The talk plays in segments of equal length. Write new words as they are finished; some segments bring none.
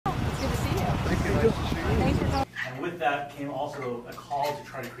doing? And with that came also a call to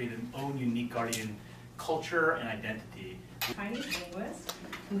try to create an own unique Guardian culture and identity. Chinese linguist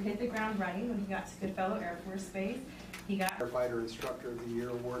who hit the ground running when he got to Goodfellow Air Force Base. He got Firefighter Instructor of the Year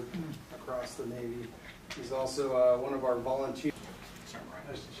award across the Navy. He's also one of our volunteers.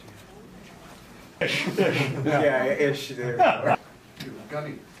 Yeah, ish there.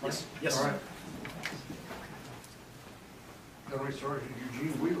 Gunny. Yes. Yes. All right. Gunnery Sergeant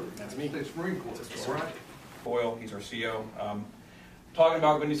Eugene Wheeler. That's me. States Marine Corps. All right. Boyle, he's our CO. Talking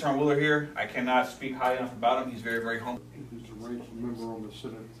about Goodfellow Sergeant Wheeler here, I cannot speak high enough about him. He's very, very humble. He's a ranking member on the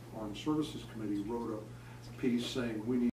Senate Armed Services Committee, wrote a piece saying we need